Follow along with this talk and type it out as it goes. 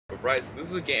Right, so this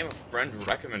is a game a friend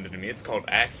recommended to me. It's called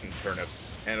Action Turnip,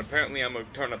 and apparently I'm a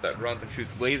turnip that runs and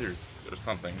shoots lasers or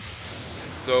something.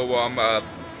 So,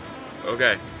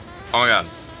 okay. Oh my god.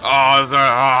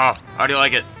 Oh, how do you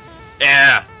like it?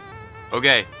 Yeah!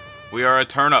 Okay, we are a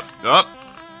turnip. Up!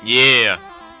 Yeah!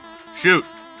 Shoot!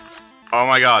 Oh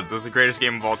my god, this is the greatest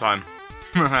game of all time.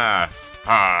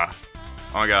 Oh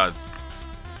my god.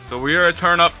 So we are a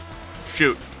turnip.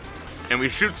 Shoot. And we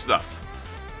shoot stuff.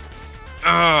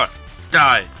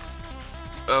 Die.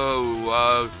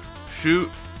 Oh, shoot.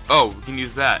 Oh, we can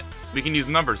use that. We can use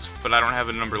numbers, but I don't have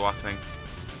a number lock thing.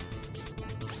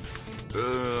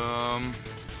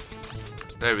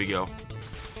 There we go.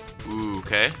 Ooh,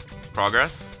 okay.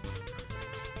 Progress.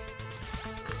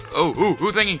 Oh, ooh,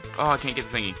 thingy. Oh, I can't get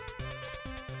the thingy.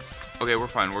 Okay, we're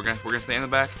fine. We're gonna stay in the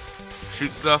back.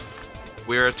 Shoot stuff.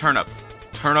 We're a turnip.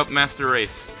 Turnip master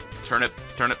race. Turnip,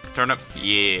 turnip, turnip.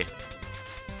 Yeah.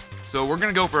 So we're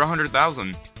gonna go for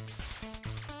 100,000.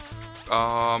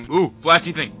 Ooh,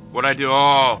 flashy thing. What'd I do?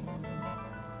 Oh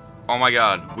my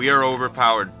god. We are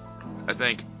overpowered, I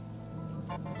think.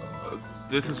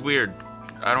 This is weird.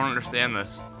 I don't understand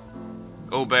this.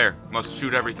 Oh, bear. Must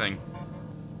shoot everything.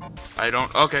 I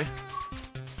don't... Okay.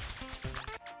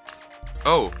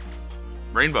 Oh.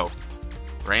 Rainbow.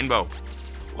 Rainbow.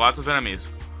 Lots of enemies.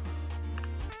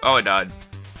 Oh, I died.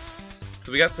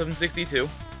 So we got 762.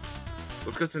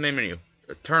 Let's go to the main menu.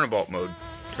 Turnip mode.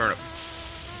 Turnip.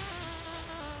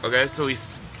 Okay, so we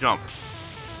jump.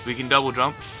 We can double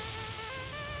jump.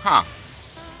 Huh.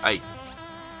 I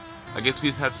guess we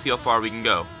just have to see how far we can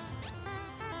go.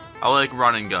 I like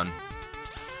run and gun.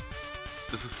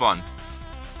 This is fun.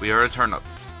 We are a turnip.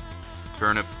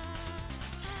 Turnip.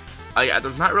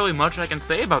 There's not really much I can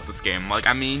say about this game. Like,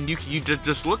 I mean, you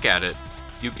just look at it.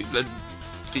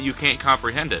 You can't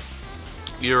comprehend it.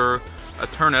 You're a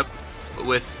turnip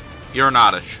with... You're an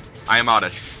oddish. I am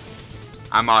oddish.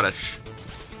 I'm oddish.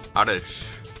 Oddish.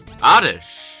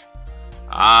 Oddish.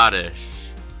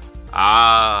 Oddish.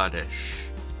 Oddish.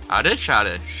 Oddish,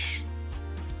 oddish.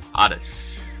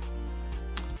 Oddish.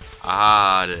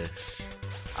 Oddish.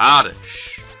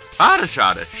 Oddish. Oddish,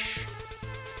 oddish.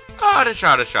 Oddish,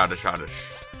 oddish, oddish,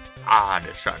 oddish.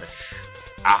 Oddish, oddish.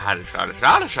 Oddish, oddish,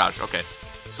 oddish, oddish. Okay.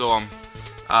 So,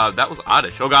 that was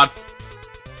oddish. Oh god.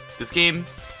 This game,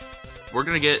 we're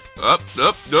gonna get up.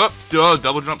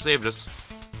 Double jump saved us.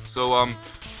 So,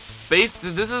 this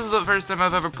is the first time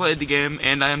I've ever played the game,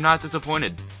 and I am not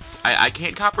disappointed. I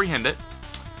can't comprehend it,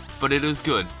 but it is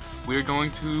good. We're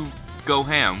going to go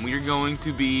ham. We're gonna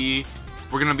be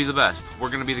the best. We're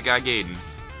gonna be the guy Gaiden.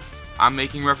 I'm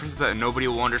making references that nobody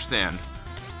will understand.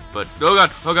 But, oh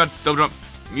god, double jump.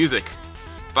 Music.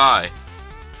 Bye.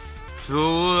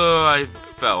 I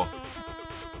fell.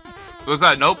 What was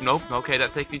that? Nope. Okay,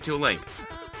 that takes you to a link.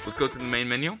 Let's go to the main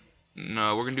menu.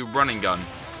 No, we're gonna do running gun.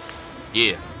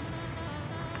 Yeah.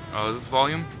 Oh, is this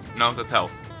volume? No, that's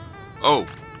health. Oh.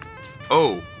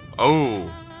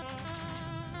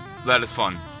 That is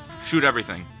fun. Shoot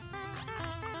everything.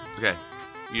 Okay.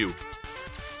 You.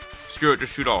 Screw it,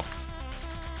 just shoot all.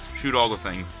 Shoot all the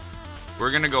things.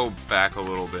 We're gonna go back a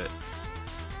little bit.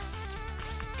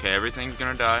 Okay, everything's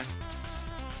gonna die.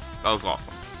 That was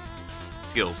awesome.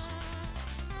 Skills.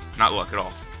 Not luck at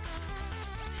all.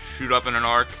 Shoot up in an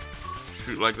arc.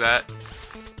 Shoot like that.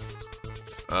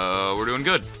 We're doing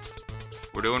good.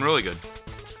 We're doing really good.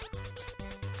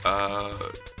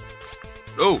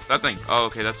 Oh, that thing. Oh,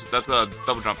 okay, that's a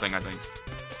double jump thing, I think.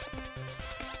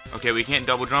 Okay, we can't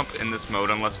double jump in this mode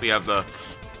unless we have the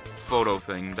photo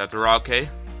thing. That's okay.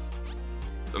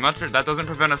 I'm not sure. That doesn't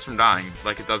prevent us from dying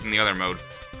like it does in the other mode.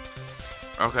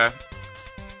 Okay.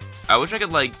 I wish I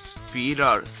could like speed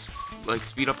up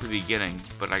the beginning,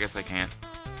 but I guess I can't.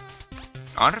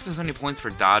 I wonder if there's any points for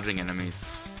dodging enemies.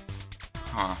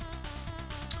 Huh.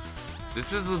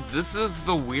 This is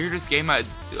the weirdest game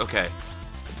okay.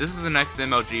 This is the next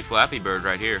MLG Flappy Bird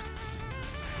right here.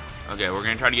 Okay, we're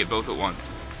gonna try to get both at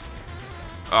once.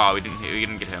 Oh, we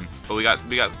didn't get him. But we got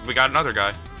another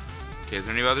guy. Okay, is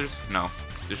there any others? No.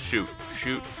 Just shoot.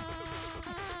 Shoot.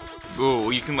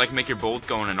 Ooh, you can like make your bolts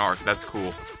go in an arc. That's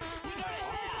cool.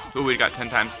 Ooh, we got 10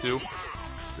 times 2.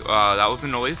 That was a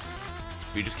noise.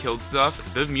 We just killed stuff.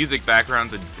 The music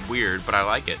background's weird, but I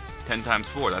like it. 10 times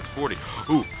 4, that's 40.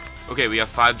 Ooh. Okay, we have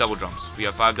 5 double jumps.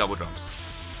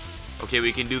 Okay,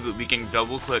 we can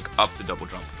double click up to double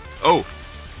jump. Oh.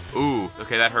 Ooh.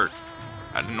 Okay, that hurt.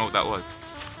 I didn't know what that was.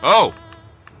 Oh.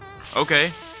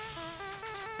 Okay.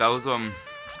 That was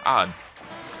odd.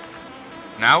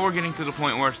 Now we're getting to the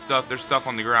point where there's stuff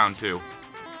on the ground too.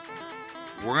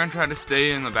 We're gonna try to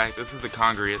stay in the back. This is the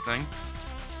congregate thing.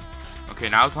 Okay,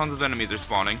 now tons of enemies are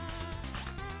spawning.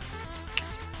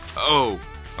 Oh,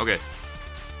 okay.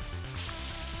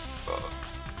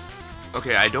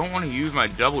 Okay, I don't want to use my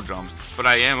double jumps, but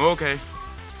I am. Okay.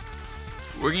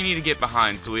 We're gonna need to get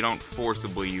behind so we don't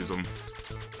forcibly use them.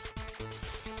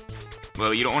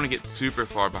 Well, you don't want to get super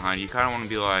far behind. You kind of want to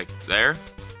be like, there.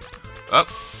 Up,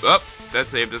 up. That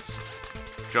saved us.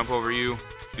 Jump over you.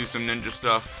 Do some ninja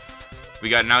stuff.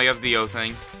 Now you have the O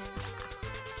thing.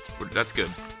 That's good.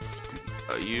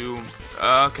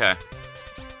 Okay.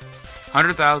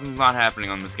 100,000 is not happening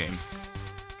on this game.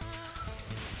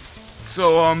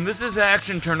 So, this is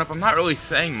Action Turnip. I'm not really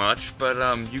saying much, but,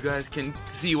 you guys can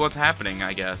see what's happening,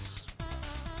 I guess.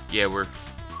 Yeah, we're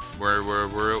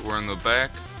in the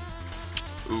back.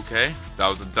 Okay, that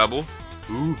was a double.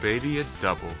 Ooh, baby, a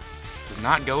double. Does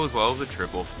not go as well as a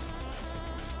triple.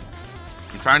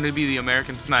 I'm trying to be the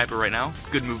American Sniper right now.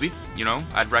 Good movie, you know,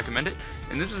 I'd recommend it.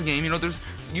 And this is a game, you know,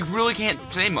 you really can't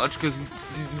say much because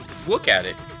look at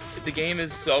it. The game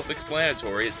is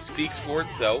self-explanatory. It speaks for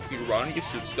itself. You run, you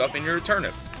shoot stuff, and you're a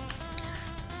turnip.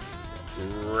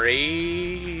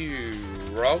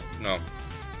 No.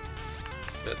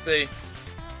 Let's say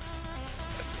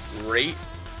rate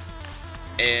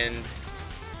and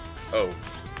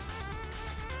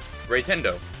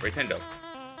Raytendo.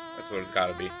 That's what it's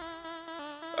gotta be.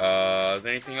 Is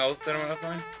there anything else that I'm gonna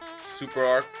find? Super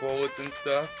arc bullets and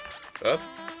stuff.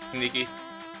 Sneaky.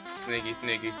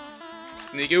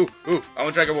 Ooh, I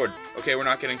want checkerboard. Okay, we're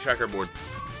not getting checkerboard.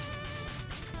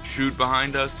 Shoot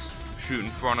behind us. Shoot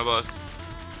in front of us.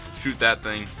 Shoot that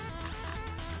thing.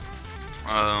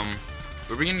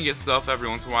 We're beginning to get stuff every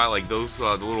once in a while, like those,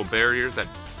 the little barriers that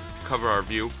cover our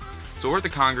view. So we're at the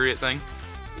congregate thing,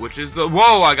 which is the...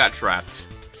 Whoa, I got trapped.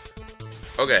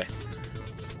 Okay.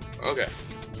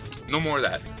 No more of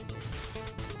that.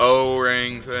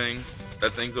 O-ring thing.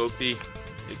 That thing's OP.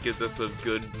 It gives us a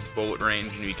good bullet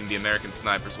range, and we can be American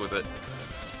snipers with it.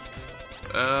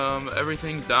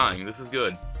 Everything's dying. This is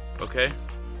good. Okay.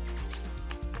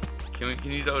 Can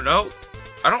you do? No,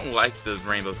 I don't like the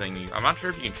rainbow thing. I'm not sure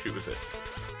if you can shoot with it.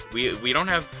 We don't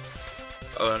have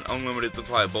an unlimited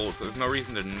supply of bullets, so there's no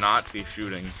reason to not be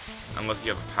shooting unless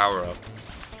you have a power up.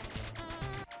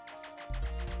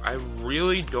 I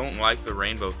really don't like the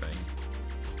rainbow thing.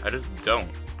 I just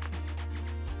don't.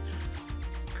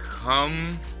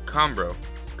 Combro.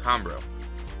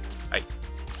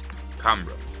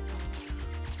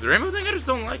 The rainbow thing, I just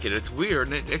don't like it. It's weird,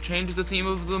 and it changes the theme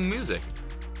of the music.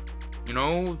 You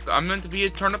know, I'm meant to be a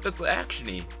turnip that's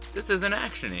actiony. This isn't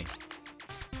actiony.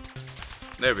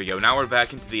 There we go. Now we're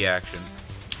back into the action.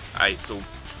 Alright, so...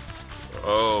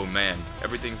 Oh, man.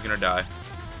 Everything's gonna die.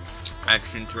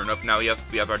 Action Turnip. Now we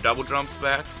have our double jumps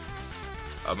back.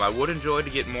 I would enjoy to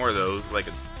get more of those, like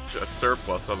a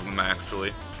surplus of them,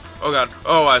 actually. Oh god.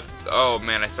 Oh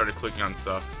man, I started clicking on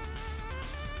stuff.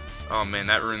 Oh man,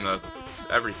 that ruined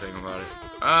everything about it.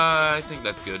 I think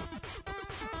that's good.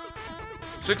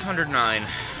 609.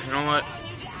 You know what?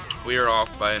 We are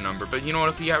off by a number, but you know what?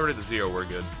 If we got rid of the 0, we're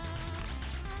good.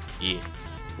 Yeah.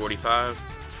 45.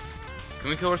 Can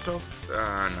we kill ourselves? No.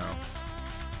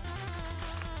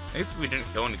 I guess if we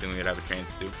didn't kill anything, we'd have a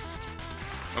chance to.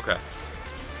 Okay.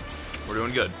 We're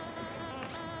doing good.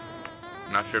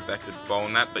 I'm not sure if that could fall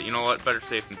in that, but you know what? Better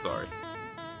safe than sorry.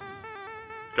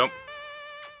 Jump.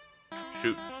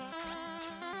 Shoot.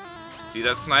 See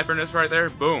that sniperness right there?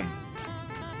 Boom.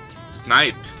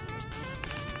 Sniped.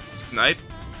 Snipe.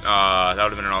 That would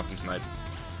have been an awesome snipe.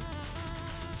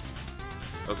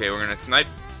 Okay, we're gonna snipe.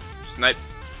 Snipe.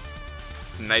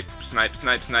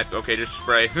 Okay, just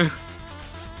spray.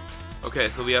 Okay,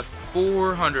 so we have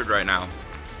 400 right now.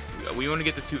 We want to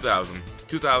get to 2,000.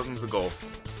 2,000 is the goal.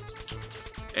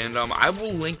 And I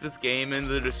will link this game in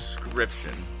the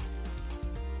description.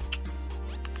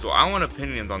 So I want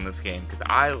opinions on this game because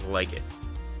I like it.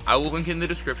 I will link in the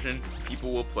description.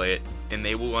 People will play it and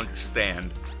they will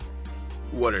understand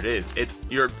what it is.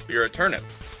 You're a turnip.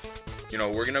 You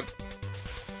know,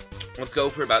 let's go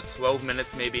for about 12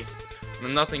 minutes maybe.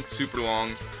 Nothing super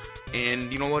long.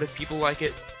 And you know what? If people like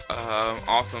it,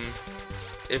 awesome.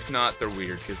 If not, they're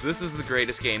weird because this is the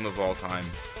greatest game of all time.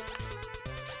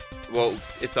 Well,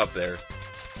 it's up there.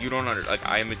 You don't like,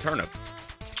 I am a turnip.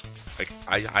 Like,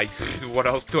 I what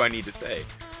else do I need to say?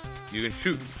 You can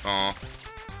shoot. Aw.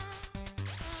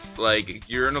 Like,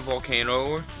 you're in a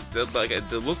volcano, like,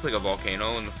 it looks like a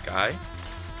volcano in the sky.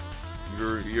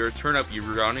 You're a turnip, you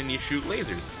run and you shoot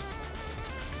lasers.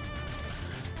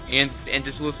 And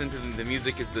just listen to the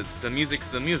music, the music's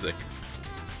the music.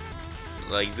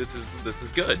 Like, this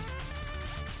is good.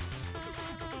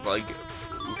 Like,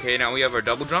 okay, now we have our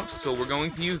double jumps, so we're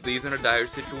going to use these in a dire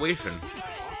situation.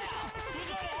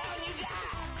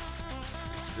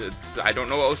 I don't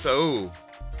know also.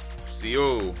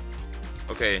 CO.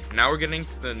 Okay, now we're getting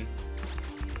to the.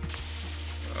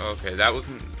 Okay, that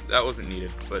wasn't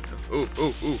needed, but ooh.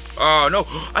 Oh no!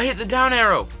 I hit the down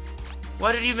arrow.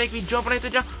 Why did you make me jump when I hit the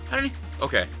down? How did he?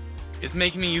 Okay, it's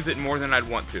making me use it more than I'd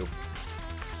want to.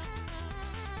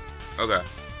 Okay,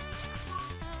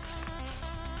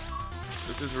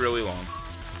 this is really long.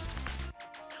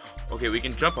 Okay, we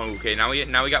can jump on. Okay, now we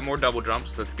got more double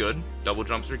jumps. That's good. Double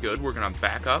jumps are good. We're gonna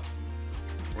back up.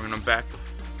 We're gonna back the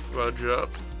fudge up.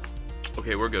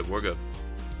 Okay, we're good. We're good.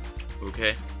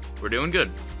 Okay, we're doing good.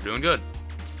 We're doing good.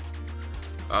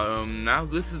 Now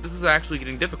this is actually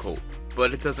getting difficult,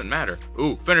 but it doesn't matter.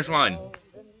 Ooh, finish line.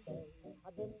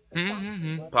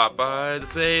 Popeye the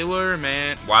Sailor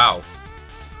Man. Wow.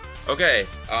 Okay,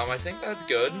 I think that's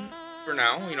good for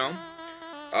now, you know.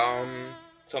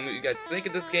 Tell me what you guys think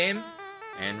of this game,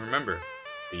 and remember,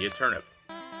 be a turnip.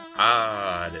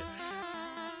 Ah, dish.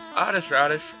 Ah,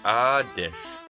 dish, ah, dish.